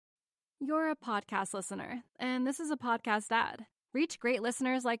You're a podcast listener, and this is a podcast ad. Reach great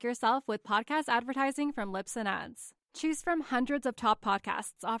listeners like yourself with podcast advertising from Libsyn Ads. Choose from hundreds of top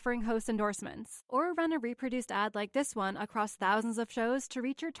podcasts offering host endorsements, or run a reproduced ad like this one across thousands of shows to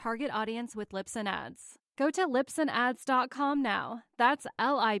reach your target audience with Libsyn Ads. Go to libsynads.com now. That's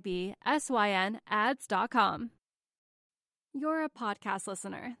LIBSYN ads.com. You're a podcast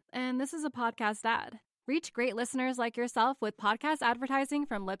listener, and this is a podcast ad. Reach great listeners like yourself with podcast advertising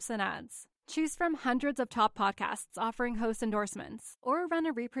from Libsyn Ads. Choose from hundreds of top podcasts offering host endorsements, or run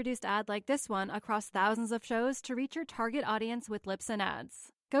a reproduced ad like this one across thousands of shows to reach your target audience with Libsyn Ads.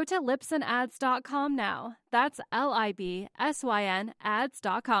 Go to libsynads.com now. That's LIBSYN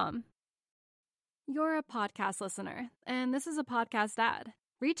ads.com. You're a podcast listener, and this is a podcast ad.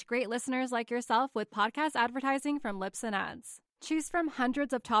 Reach great listeners like yourself with podcast advertising from Libsyn Ads. Choose from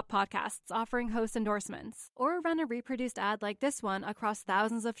hundreds of top podcasts offering host endorsements, or run a reproduced ad like this one across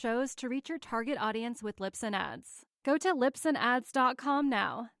thousands of shows to reach your target audience with Libsyn Ads. Go to libsynads.com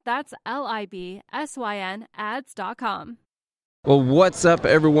now. That's LIBSYN ads.com. Well, what's up,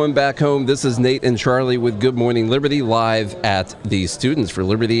 everyone back home? This is Nate and Charlie with Good Morning Liberty live at the Students for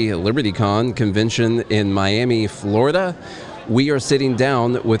Liberty LibertyCon convention in Miami, Florida. We are sitting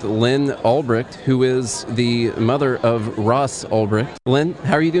down with Lynn Albrecht, who is the mother of Ross Albrecht. Lynn,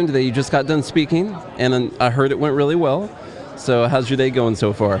 how are you doing today? You just got done speaking, and I heard it went really well. So how's your day going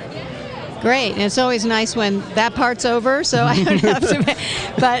so far? Great. And it's always nice when that part's over, so I don't have to.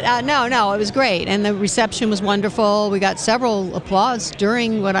 But no, it was great. And the reception was wonderful. We got several applause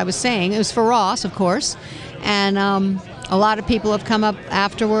during what I was saying. It was for Ross, of course. And a lot of people have come up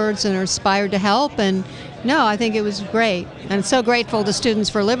afterwards and are inspired to help. And no, I think it was great. And I'm so grateful to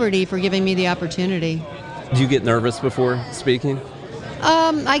Students for Liberty for giving me the opportunity. Do you get nervous before speaking?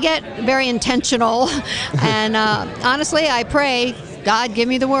 I get very intentional. And honestly, I pray, God, give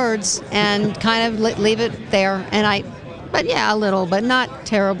me the words, and kind of leave it there. But yeah, a little, but not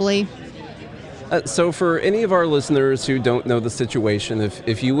terribly. So for any of our listeners who don't know the situation,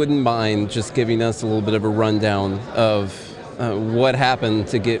 if you wouldn't mind just giving us a little bit of a rundown of what happened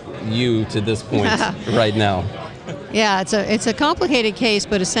to get you to this point right now. Yeah, it's a complicated case,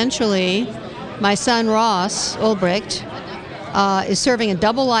 but essentially my son Ross Albrecht is serving a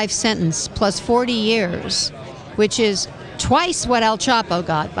double life sentence plus 40 years, which is twice what El Chapo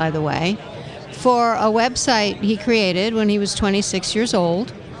got, by the way, for a website he created when he was 26 years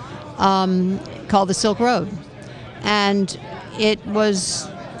old called the Silk Road. And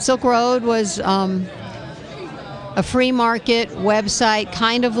Silk Road was a free market website,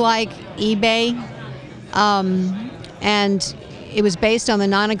 kind of like eBay, and it was based on the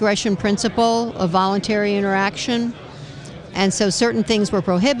non-aggression principle of voluntary interaction. And so certain things were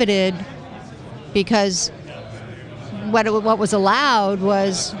prohibited because what was allowed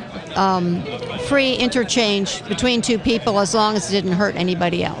was free interchange between two people as long as it didn't hurt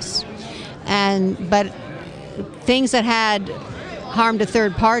anybody else. But things that had harmed a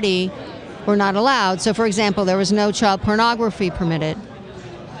third party were not allowed. So, for example, there was no child pornography permitted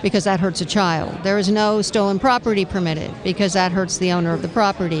because that hurts a child. There was no stolen property permitted because that hurts the owner of the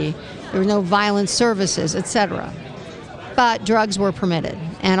property. There were no violent services, etc. But drugs were permitted,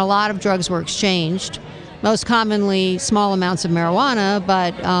 and a lot of drugs were exchanged. Most commonly small amounts of marijuana,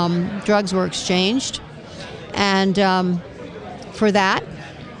 but drugs were exchanged. And for that,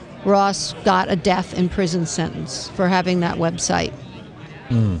 Ross got a death in prison sentence for having that website.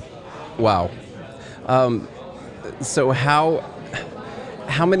 Wow. So how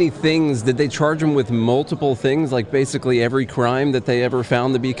many things did they charge him with? Multiple things, like basically every crime that they ever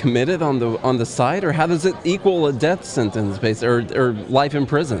found to be committed on the site, or how does it equal a death sentence, or life in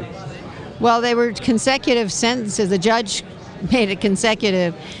prison? Well, they were consecutive sentences. The judge made it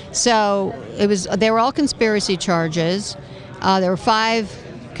consecutive, so they were all conspiracy charges. There were five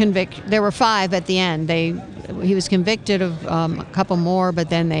at the end. He was convicted of a couple more, but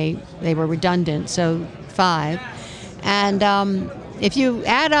then they were redundant, so 5. And if you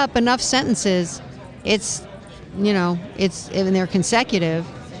add up enough sentences, and they're consecutive.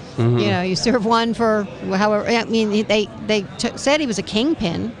 Mm-hmm. You serve one for however. I mean, they said he was a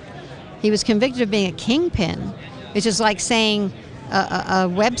kingpin. He was convicted of being a kingpin, which is like saying a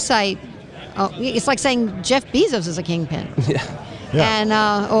website. It's like saying Jeff Bezos is a kingpin. Yeah. And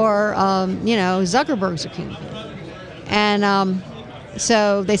Zuckerberg's a kingpin. And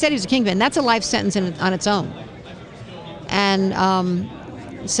so they said he was a kingpin. That's a life sentence on its own. And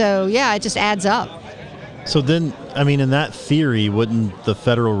it just adds up. So then, I mean, in that theory, wouldn't the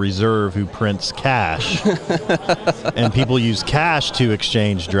Federal Reserve, who prints cash, and people use cash to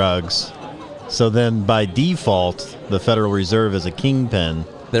exchange drugs, so then by default, the Federal Reserve is a kingpin,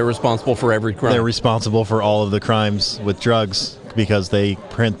 They're responsible for every crime. They're responsible for all of the crimes with drugs because they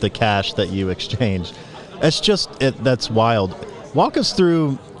print the cash that you exchange. That's wild. Walk us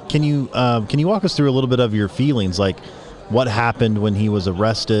through. Can you walk us through a little bit of your feelings, like what happened when he was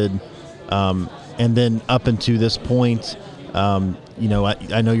arrested, and then up until this point? I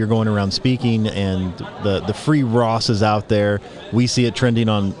know you're going around speaking, and the Free Ross is out there. We see it trending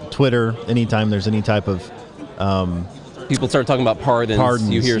on Twitter anytime there's any type of people start talking about pardons.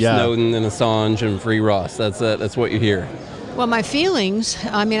 You hear yeah. Snowden and Assange and Free Ross. That's what you hear. Well, my feelings,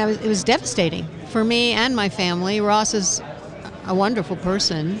 it was devastating for me and my family. Ross is a wonderful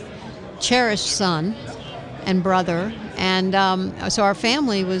person, cherished son and brother, and so our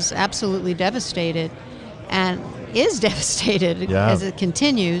family was absolutely devastated and is devastated as it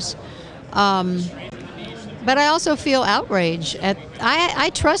continues. But I also feel outrage.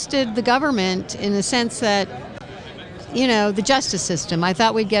 I trusted the government in the sense that, the justice system. I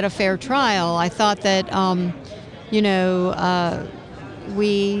thought we'd get a fair trial. I thought that,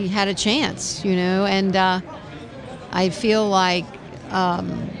 we had a chance, and I feel like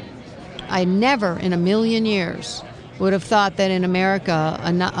I never in a million years would have thought that in America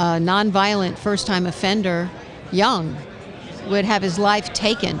a nonviolent first-time offender, young, would have his life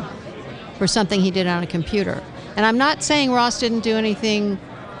taken for something he did on a computer. And I'm not saying Ross didn't do anything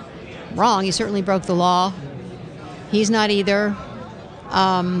wrong. He certainly broke the law. He's not either.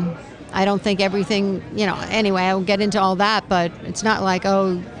 I don't think everything, anyway, I won't get into all that, but it's not like,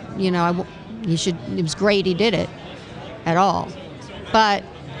 it was great he did it at all. But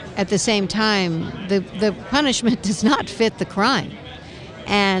at the same time, the punishment does not fit the crime.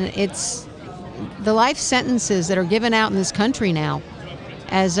 And it's the life sentences that are given out in this country now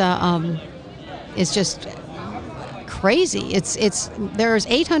as it's just crazy. There's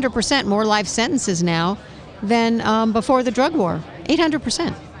 800% more life sentences now than before the drug war.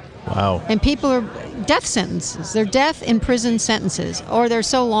 800%. Wow. And people are death sentences. They're death in prison sentences, or they're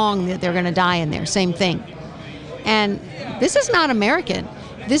so long that they're going to die in there. Same thing. And this is not American.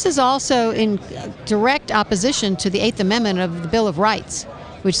 This is also in direct opposition to the Eighth Amendment of the Bill of Rights,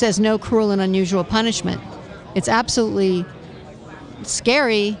 which says no cruel and unusual punishment. It's absolutely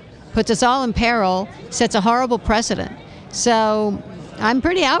scary, puts us all in peril, sets a horrible precedent. So I'm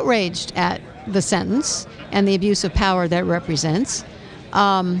pretty outraged at the sentence and the abuse of power that it represents.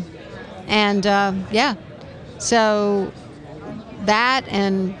 So that,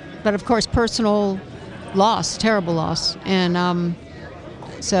 but of course personal loss, terrible loss. And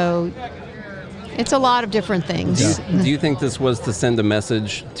so it's a lot of different things. Do you think this was to send a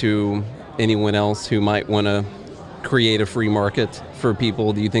message to anyone else who might want to create a free market for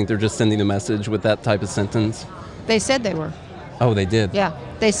people? Do you think they're just sending a message with that type of sentence? They said they were. Oh, they did? Yeah.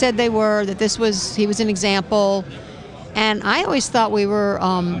 They said they were, that he was an example. And I always thought we were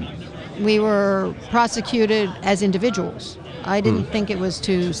prosecuted as individuals. I didn't think it was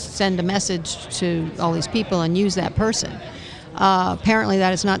to send a message to all these people and use that person. Apparently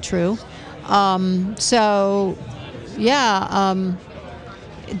that is not true.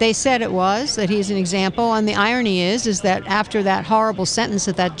 They said it was, that he's an example. And the irony is that after that horrible sentence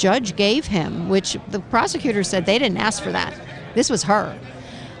that judge gave him, which the prosecutor said they didn't ask for that. This was her.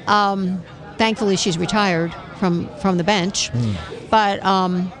 Thankfully, she's retired from the bench. But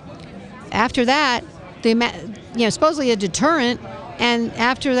after that, supposedly a deterrent, and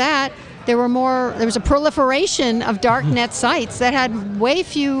after that, there was a proliferation of dark net sites that had way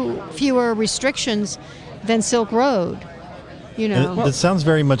fewer restrictions than Silk Road. It sounds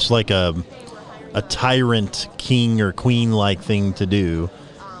very much like a tyrant king or queen like thing to do,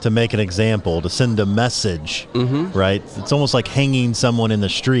 to make an example, to send a message, right? It's almost like hanging someone in the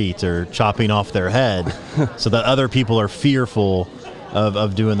street or chopping off their head so that other people are fearful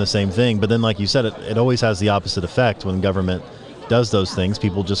of doing the same thing. But then, like you said, it always has the opposite effect. When government does those things,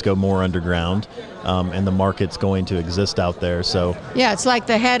 people just go more underground, and the market's going to exist out there. So yeah, it's like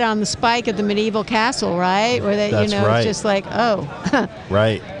the head on the spike at the medieval castle, right? Where That's right. It's just like, oh.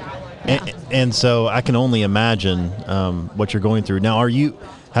 Right. Yeah. And so I can only imagine what you're going through. Now,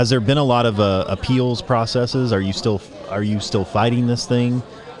 has there been a lot of appeals processes? Are you still fighting this thing,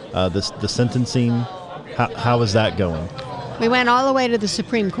 the sentencing? How is that going? We went all the way to the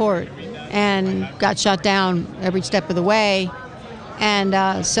Supreme Court and got shut down every step of the way.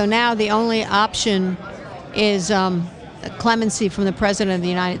 And so now the only option is clemency from the President of the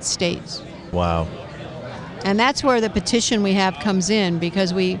United States. Wow. And that's where the petition we have comes in,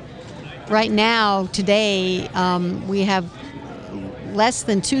 because right now, today, we have less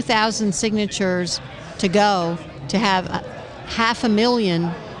than 2,000 signatures to go to have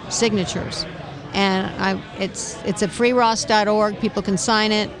 500,000 signatures. And it's at freeross.org. People can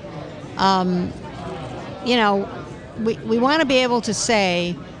sign it. We want to be able to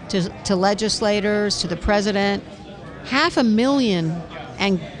say to legislators, to the president, 500,000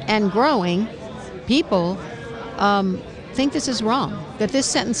 and growing people think this is wrong, that this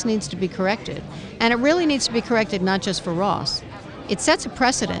sentence needs to be corrected. And it really needs to be corrected not just for Ross. It sets a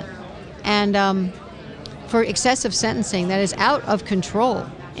precedent and for excessive sentencing that is out of control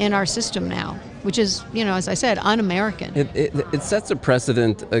in our system now, which is, as I said, un-American. It sets a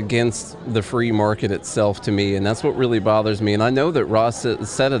precedent against the free market itself to me, and that's what really bothers me. And I know that Ross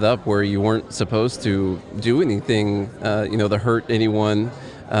set it up where you weren't supposed to do anything, to hurt anyone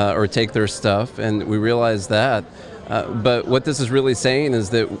or take their stuff, and we realize that. But what this is really saying is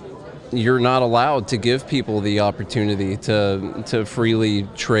that you're not allowed to give people the opportunity to freely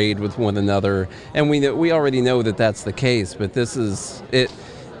trade with one another, and we already know that that's the case. But this is it.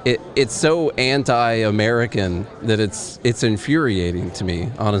 It's so anti-American that it's infuriating to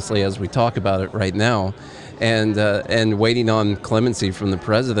me, honestly, as we talk about it right now, and waiting on clemency from the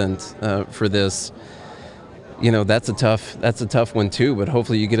president for this. That's a tough one too. But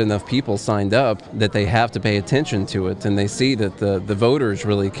hopefully you get enough people signed up that they have to pay attention to it, and they see that the voters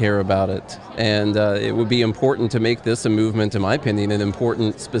really care about it. And it would be important to make this a movement, in my opinion, in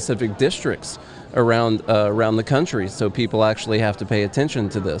important specific districts around the country, so people actually have to pay attention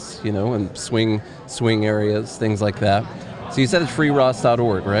to this, and swing areas, things like that. So you said it's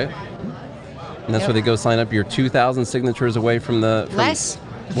freeross.org, right? And that's where they go sign up. You're 2,000 signatures away from less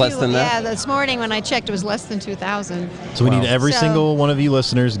than that? Yeah, this morning when I checked, it was less than 2,000. So we need every single one of you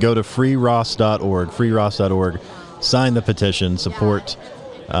listeners, go to freeross.org, freeross.org, sign the petition, support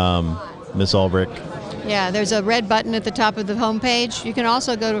Miss Ulbrich. Yeah, there's a red button at the top of the homepage. You can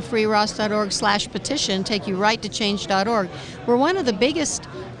also go to freeross.org/petition, take you right to change.org. We're one of the biggest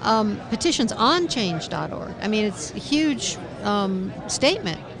petitions on change.org. I mean, it's a huge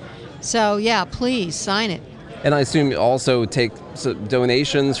statement. So, yeah, please sign it. And I assume you also take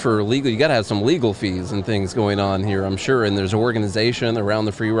donations for legal. You got to have some legal fees and things going on here, I'm sure. And there's an organization around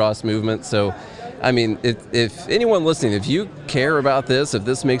the Free Ross movement. So, I mean, if anyone listening, if you care about this, if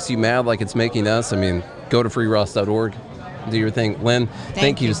this makes you mad like it's making us, go to freeross.org, do your thing. Lynn,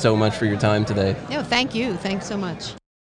 thank you so much for your time today. No, thank you. Thanks so much.